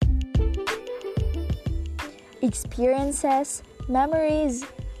Experiences, memories,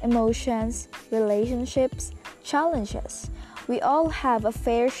 emotions, relationships, challenges. We all have a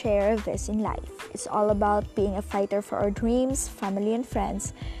fair share of this in life. It's all about being a fighter for our dreams, family, and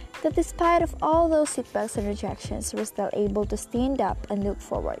friends, that despite of all those setbacks and rejections, we're still able to stand up and look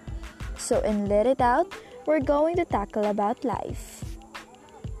forward. So in Let It Out, we're going to tackle about life.